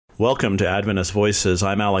Welcome to Adventist Voices.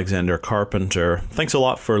 I'm Alexander Carpenter. Thanks a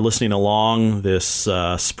lot for listening along this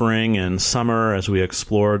spring and summer as we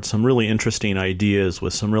explored some really interesting ideas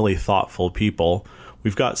with some really thoughtful people.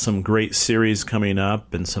 We've got some great series coming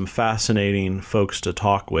up and some fascinating folks to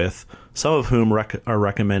talk with, some of whom are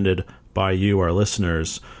recommended by you, our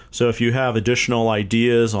listeners. So if you have additional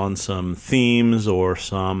ideas on some themes or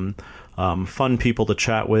some fun people to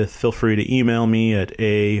chat with, feel free to email me at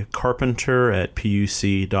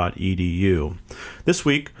acarpenter@puc.edu. This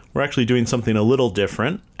week, we're actually doing something a little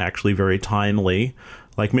different, actually very timely.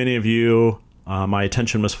 Like many of you, my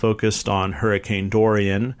attention was focused on Hurricane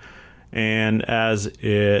Dorian, and as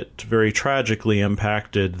it very tragically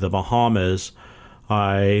impacted the Bahamas,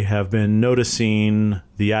 I have been noticing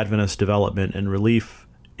the Adventist Development and Relief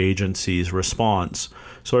Agency's response.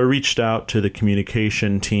 So I reached out to the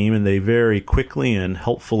communication team, and they very quickly and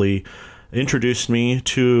helpfully introduced me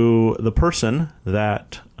to the person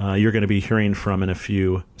that you're going to be hearing from in a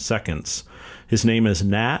few seconds. His name is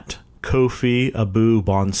Nat Kofi Abu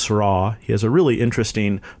Bonsra. He has a really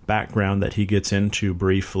interesting background that he gets into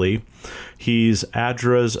briefly. He's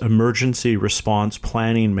ADRA's Emergency Response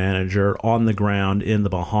Planning Manager on the ground in the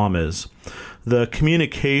Bahamas. The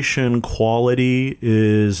communication quality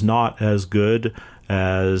is not as good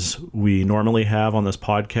as we normally have on this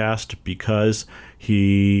podcast because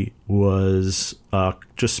he was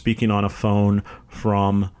just speaking on a phone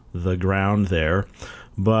from the ground there.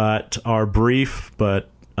 But our brief but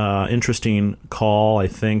interesting call, I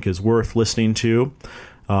think, is worth listening to,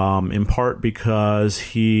 in part because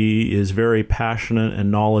he is very passionate and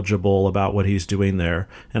knowledgeable about what he's doing there.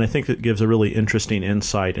 And I think it gives a really interesting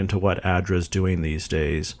insight into what ADRA is doing these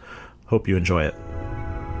days. Hope you enjoy it.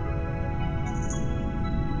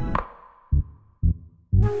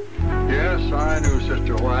 Yes, I do,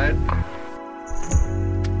 Sister White.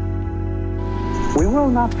 We will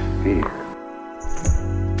not fear.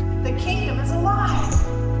 The kingdom is alive.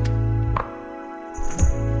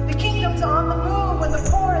 The kingdom's on the move when the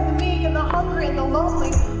poor and the meek and the hungry and the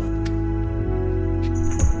lonely.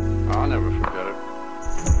 I'll never forget it.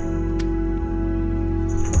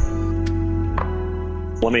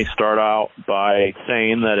 Let me start out by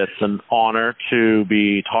saying that it's an honor to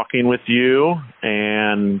be talking with you,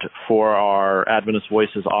 and for our Adventist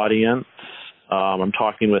Voices audience, I'm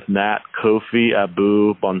talking with Nat Kofi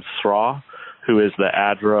Abu Bonsra, who is the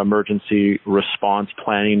ADRA Emergency Response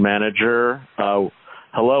Planning Manager.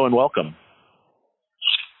 Hello and welcome.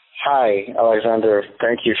 Hi, Alexander.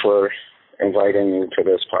 Thank you for inviting me to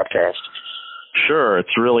this podcast. Sure.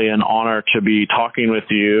 It's really an honor to be talking with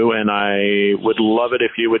you, and I would love it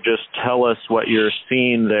if you would just tell us what you're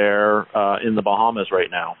seeing there in the Bahamas right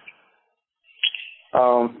now.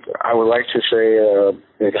 I would like to say a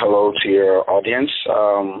big hello to your audience.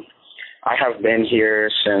 I have been here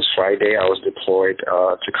since Friday. I was deployed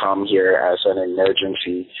to come here as an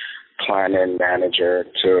emergency planning manager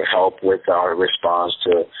to help with our response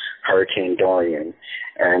to Hurricane Dorian.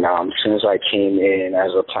 And since I came in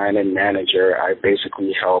as a planning manager, I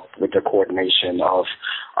basically help with the coordination of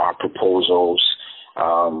our proposals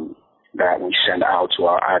that we send out to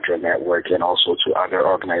our ADRA network and also to other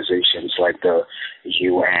organizations like the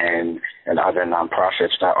UN and other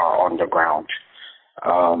nonprofits that are on the ground.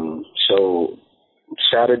 So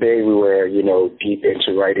Saturday we were, deep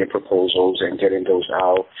into writing proposals and getting those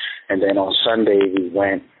out. And then on Sunday we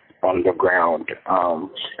went on the ground.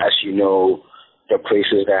 As you know, the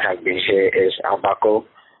places that have been hit is Abaco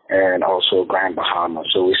and also Grand Bahama.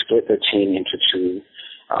 So we split the team into two,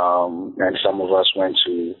 and some of us went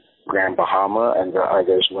to Grand Bahama and the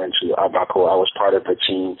others went to Abaco. I was part of the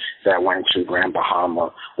team that went to Grand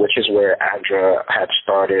Bahama, which is where ADRA had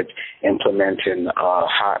started implementing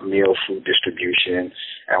hot meal food distribution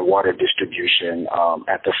and water distribution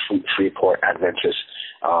at the Freeport Adventist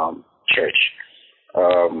Church.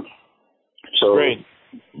 Great.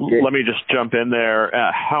 Let me just jump in there.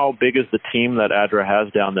 How big is the team that ADRA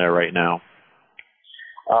has down there right now?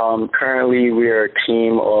 Currently, we are a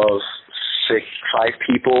team of 5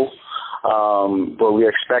 people, but we're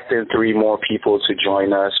expecting 3 more people to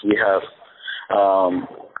join us. We have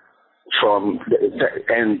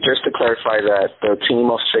and just to clarify that the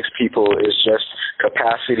team of 6 people is just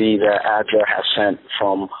capacity that ADRA has sent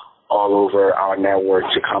from all over our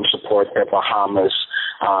network to come support the Bahamas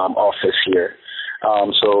office here.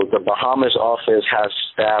 So the Bahamas office has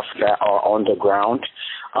staff that are on the ground,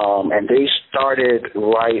 and they started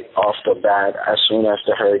right off the bat as soon as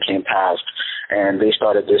the hurricane passed, and they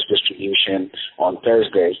started this distribution on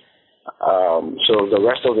Thursday. So the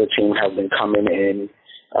rest of the team have been coming in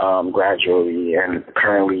gradually, and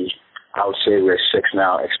currently I would say we're 6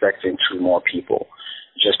 now, expecting 2 more people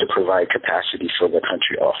just to provide capacity for the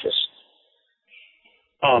country office.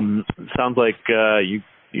 Sounds like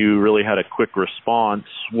you really had a quick response.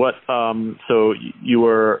 So you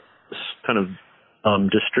were kind of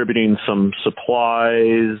distributing some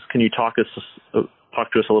supplies. Can you talk to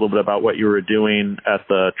us a little bit about what you were doing at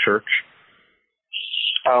the church?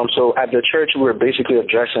 So at the church, we were basically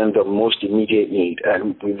addressing the most immediate need,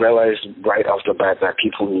 and we realized right off the bat that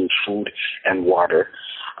people need food and water.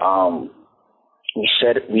 We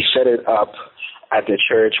set it up at the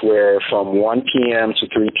church where from 1 p.m. to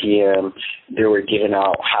 3 p.m. they were giving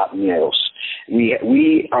out hot meals.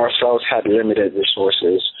 We ourselves had limited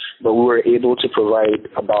resources, but we were able to provide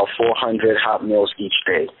about 400 hot meals each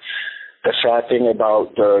day. The sad thing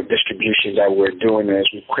about the distribution that we're doing is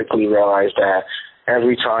we quickly realized that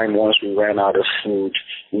every time once we ran out of food,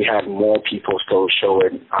 we had more people still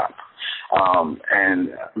showing up. And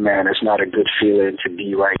man, it's not a good feeling to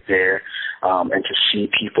be right there and to see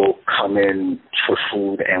people come in for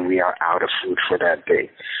food and we are out of food for that day.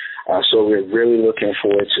 So we're really looking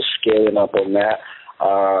forward to scaling up on that.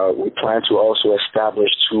 We plan to also establish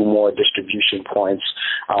 2 more distribution points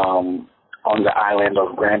on the island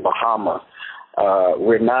of Grand Bahama.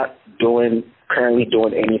 We're not currently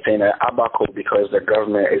doing anything at Abaco because the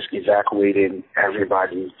government is evacuating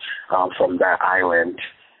everybody from that island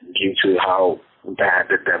due to how bad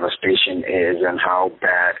the devastation is and how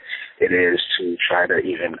bad it is to try to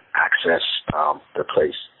even access the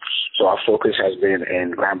place. So our focus has been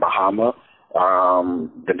in Grand Bahama.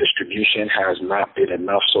 The distribution has not been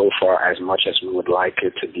enough so far, as much as we would like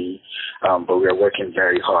it to be, but we're working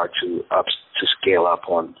very hard to scale up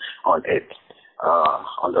on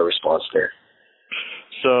the response there.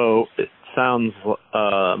 So it sounds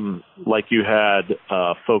like you had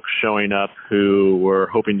folks showing up who were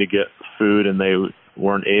hoping to get food and they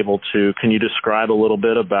weren't able to. Can you describe a little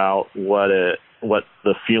bit about what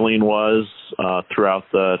the feeling was throughout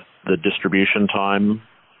the distribution time?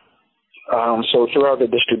 So throughout the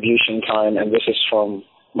distribution time, and this is from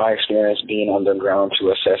my experience being on the ground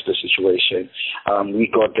to assess the situation, we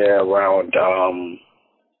got there around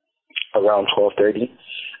 12:30,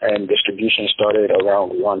 and distribution started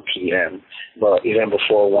around 1 p.m. But even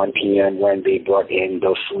before 1 p.m., when they brought in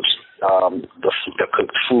the food, the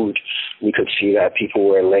cooked food, we could see that people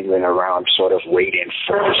were lingering around, sort of waiting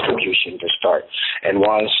for distribution to start. And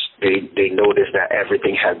once they noticed that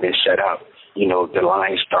everything had been set up, the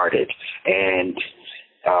line started, and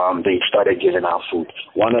they started giving out food.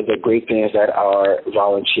 One of the great things that our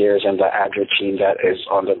volunteers and the ADRA team that is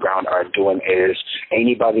on the ground are doing is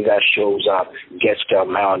anybody that shows up gets the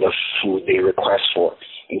amount of food they request for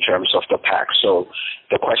in terms of the pack. So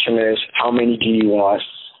the question is, how many do you want?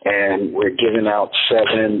 And we're giving out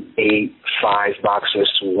 7, 8, 5 boxes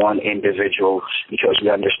to one individual because we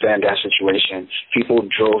understand that situation. People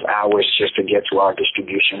drove hours just to get to our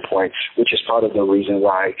distribution point, which is part of the reason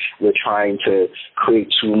why we're trying to create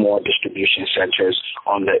 2 more distribution centers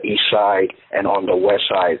on the east side and on the west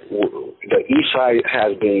side. The east side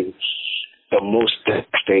has been the most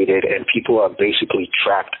devastated, and people are basically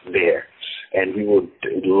trapped there. And we would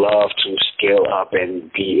love to scale up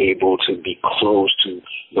and be able to be close to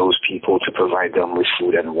those people to provide them with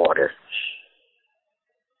food and water.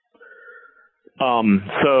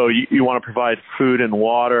 So you want to provide food and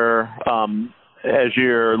water. As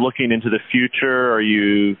you're looking into the future, are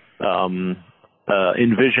you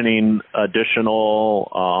envisioning additional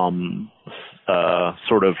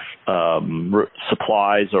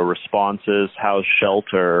supplies or responses, house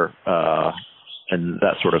shelter, and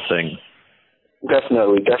that sort of thing?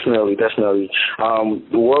 Definitely.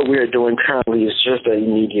 What we're doing currently is just an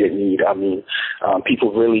immediate need. I mean,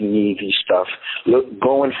 people really need these stuff. Look,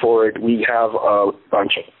 going forward, we have a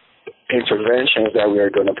bunch of interventions that we are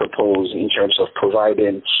going to propose in terms of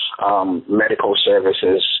providing medical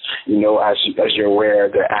services. As you're aware,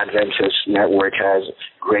 the Adventist Network has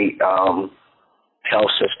great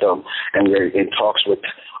health system, and we're in talks with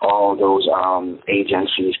all those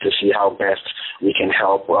agencies to see how best we can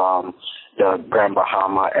help the Grand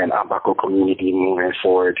Bahama and Abaco community moving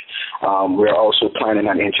forward. We're also planning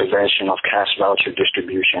an intervention of cash voucher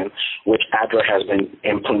distribution, which ADRA has been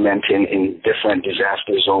implementing in different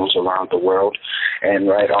disaster zones around the world. And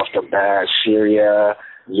right off the bat, Syria,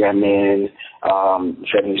 Yemen,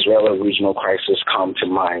 Venezuela regional crisis come to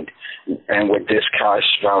mind. And with this cash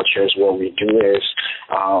vouchers, what we do is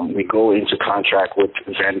we go into contract with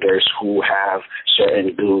vendors who have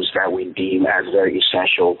certain goods that we deem as very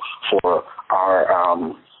essential for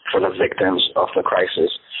for the victims of the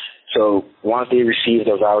crisis. So once they receive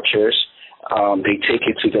the vouchers, they take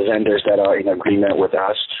it to the vendors that are in agreement with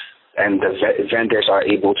us, and the vendors are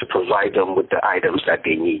able to provide them with the items that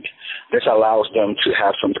they need. This allows them to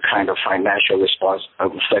have some kind of financial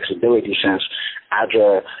flexibility, since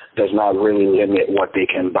ADRA does not really limit what they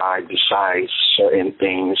can buy besides certain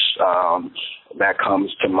things that comes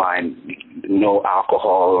to mind, no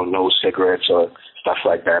alcohol, no cigarettes or stuff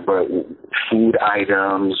like that, but food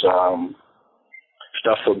items,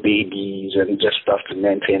 stuff for babies, and just stuff to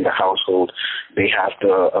maintain the household, they have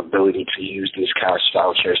the ability to use these cash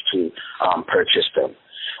vouchers to purchase them.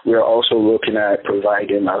 We're also looking at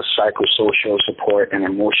providing a psychosocial support and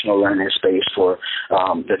emotional learning space for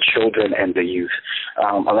the children and the youth.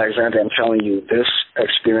 Alexander, I'm telling you, this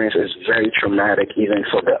experience is very traumatic even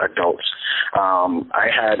for the adults. I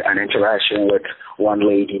had an interaction with one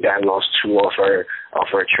lady that lost two of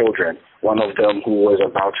her children, one of them who was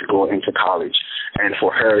about to go into college. And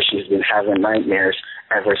for her, she's been having nightmares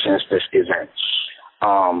ever since this event.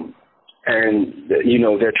 And,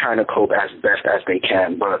 they're trying to cope as best as they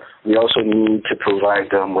can, but we also need to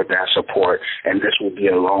provide them with that support. And this will be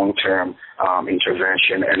a long-term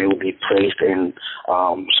intervention, and it will be placed in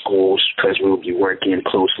schools, because we will be working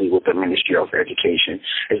closely with the Ministry of Education.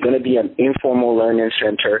 It's going to be an informal learning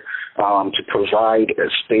center to provide a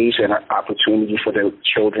space and an opportunity for the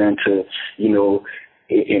children to,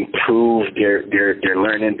 improve their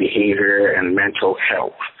learning behavior and mental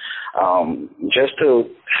health. Just to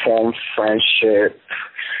form friendship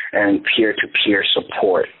and peer-to-peer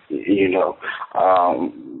support, to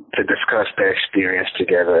discuss their experience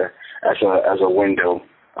together as a window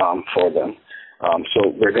for them.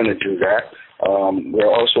 So we're going to do that.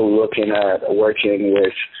 We're also looking at working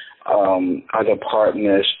with other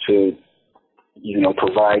partners to,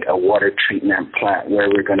 provide a water treatment plant where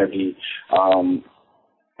we're going to be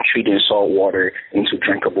treating salt water into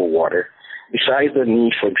drinkable water. Besides the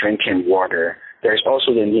need for drinking water, there's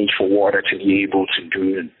also the need for water to be able to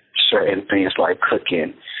do certain things like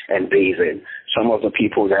cooking and bathing. Some of the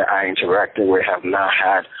people that I interacted with have not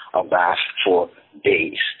had a bath for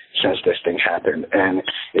days since this thing happened, and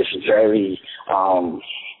it's very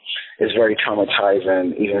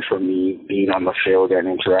traumatizing. Even for me, being on the field and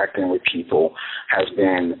interacting with people has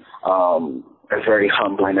been a very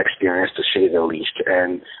humbling experience, to say the least.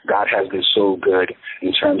 And God has been so good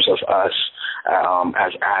in terms of us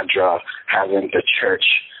as ADRA, having the church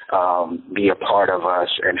be a part of us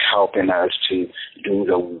and helping us to do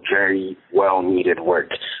the very well-needed work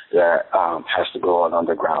that has to go on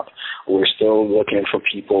the ground. We're still looking for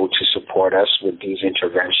people to support us with these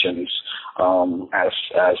interventions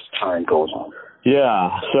as time goes on. Yeah,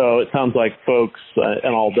 so it sounds like folks,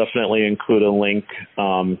 and I'll definitely include a link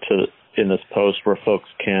in this post where folks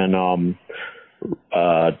can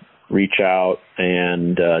reach out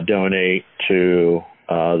and donate to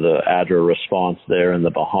the ADRA response there in the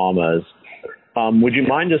Bahamas. Would you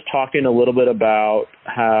mind just talking a little bit about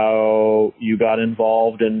how you got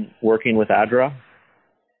involved in working with ADRA?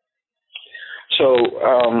 So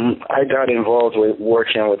I got involved with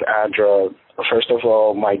working with ADRA. First of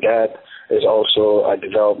all, my dad is also a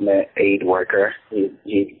development aid worker. He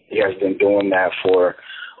has been doing that for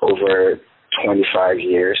over 25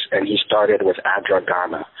 years, and he started with ADRA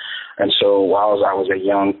Ghana. And so while I was a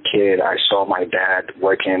young kid, I saw my dad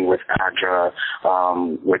working with ADRA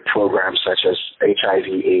with programs such as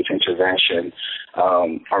HIV/AIDS intervention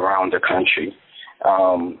around the country.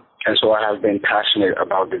 And so I have been passionate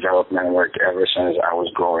about development work ever since I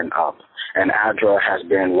was growing up. And ADRA has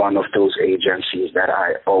been one of those agencies that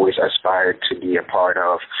I always aspired to be a part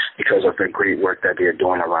of because of the great work that they're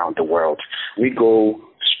doing around the world. We go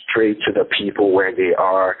straight to the people where they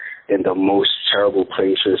are in the most terrible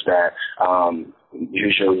places that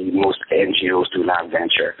usually most NGOs do not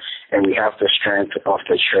venture. And we have the strength of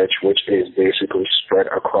the church, which is basically spread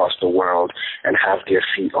across the world and have their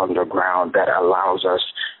feet on the ground, that allows us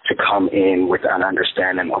to come in with an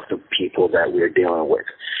understanding of the people that we're dealing with.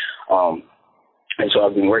 And so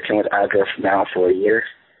I've been working with ADRA now for a year,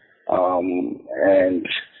 and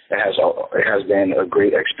it has been a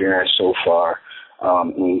great experience so far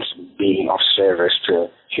in being of service to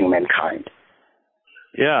humankind.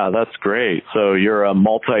 Yeah, that's great. So you're a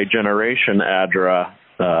multi-generation ADRA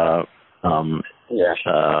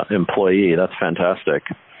employee. That's fantastic.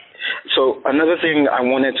 So another thing I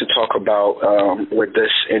wanted to talk about with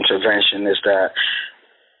this intervention is that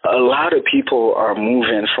a lot of people are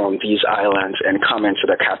moving from these islands and coming to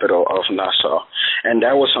the capital of Nassau. And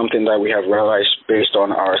that was something that we have realized based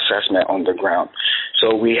on our assessment on the ground.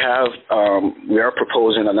 So we are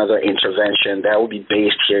proposing another intervention that will be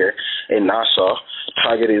based here in Nassau,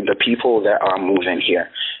 targeting the people that are moving here.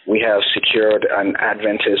 We have secured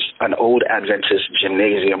an old Adventist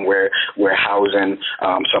gymnasium where we're housing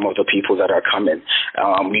some of the people that are coming.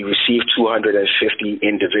 We received 250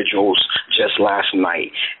 individuals just last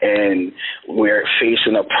night, and we're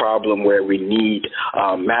facing a problem where we need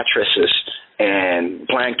mattresses and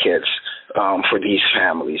blankets for these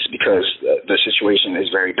families because the situation is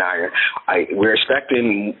very dire. We're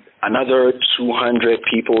expecting another 200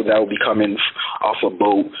 people that will be coming off a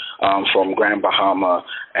boat from Grand Bahama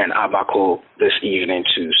and Abaco this evening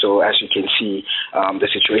too. So as you can see, the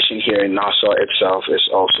situation here in Nassau itself is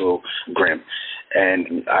also grim.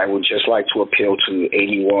 And I would just like to appeal to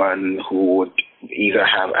anyone who would either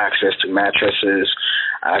have access to mattresses,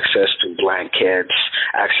 access to blankets,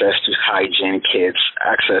 access to hygiene kits,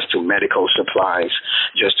 access to medical supplies,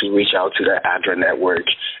 just to reach out to the ADRA network,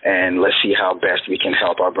 and let's see how best we can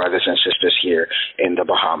help our brothers and sisters here in the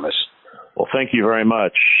Bahamas. Well, thank you very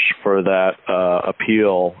much for that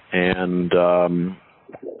appeal, and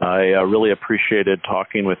I really appreciated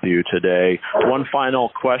talking with you today. One final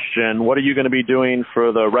question. What are you going to be doing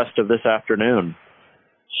for the rest of this afternoon?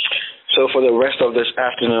 So for the rest of this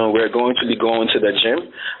afternoon, we're going to be going to the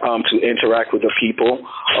gym to interact with the people.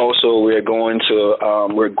 Also, we're going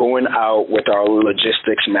out with our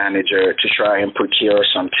logistics manager to try and procure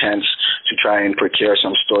some tents, to try and procure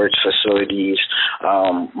some storage facilities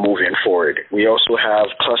moving forward. We also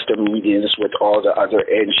have cluster meetings with all the other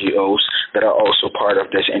NGOs that are also part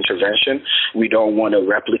of this intervention. We don't want to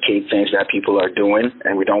replicate things that people are doing,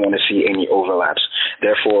 and we don't want to see any overlaps.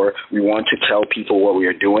 Therefore, we want to tell people what we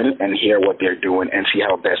are doing and hear what they're doing and see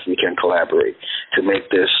how best we can collaborate to make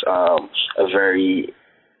this a very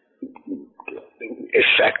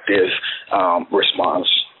effective response.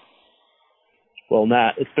 Well,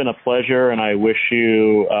 Nat, it's been a pleasure, and I wish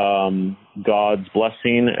you God's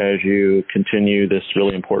blessing as you continue this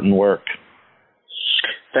really important work.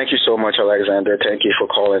 Thank you so much, Alexander. Thank you for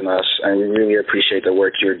calling us, and we really appreciate the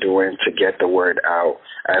work you're doing to get the word out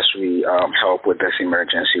as we help with this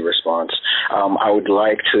emergency response. I would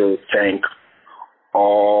like to thank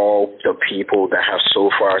all the people that have so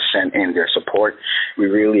far sent in their support. We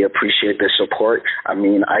really appreciate the support. I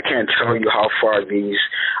mean, I can't tell you how far these,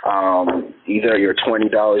 either your $20,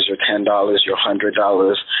 your $10, your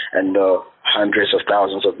 $100, and the hundreds of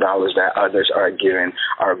thousands of dollars that others are giving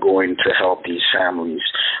are going to help these families.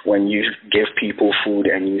 When you give people food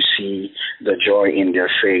and you see the joy in their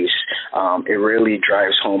face, it really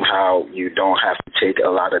drives home how you don't have to take a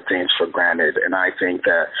lot of things for granted. And I think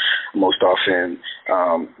that most often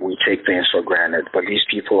we take things for granted, but these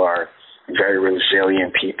people are very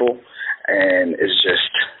resilient people, and it's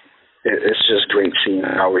just great seeing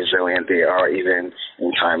how resilient they are even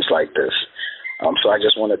in times like this. So I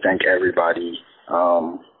just want to thank everybody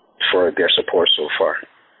for their support so far.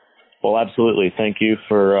 Well, absolutely. Thank you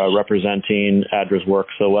for representing ADRA's work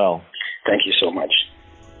so well. Thank you so much.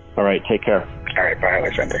 All right. Take care. All right. Bye,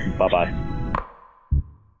 Alexander. Bye-bye.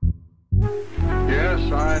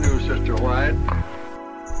 Yes, I knew Sister White.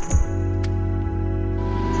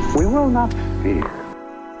 We will not fear.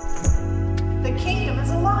 The kingdom is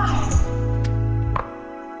alive.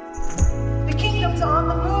 The kingdom's on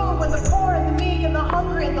the move when the poor and the meek and the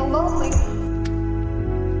hungry and the lonely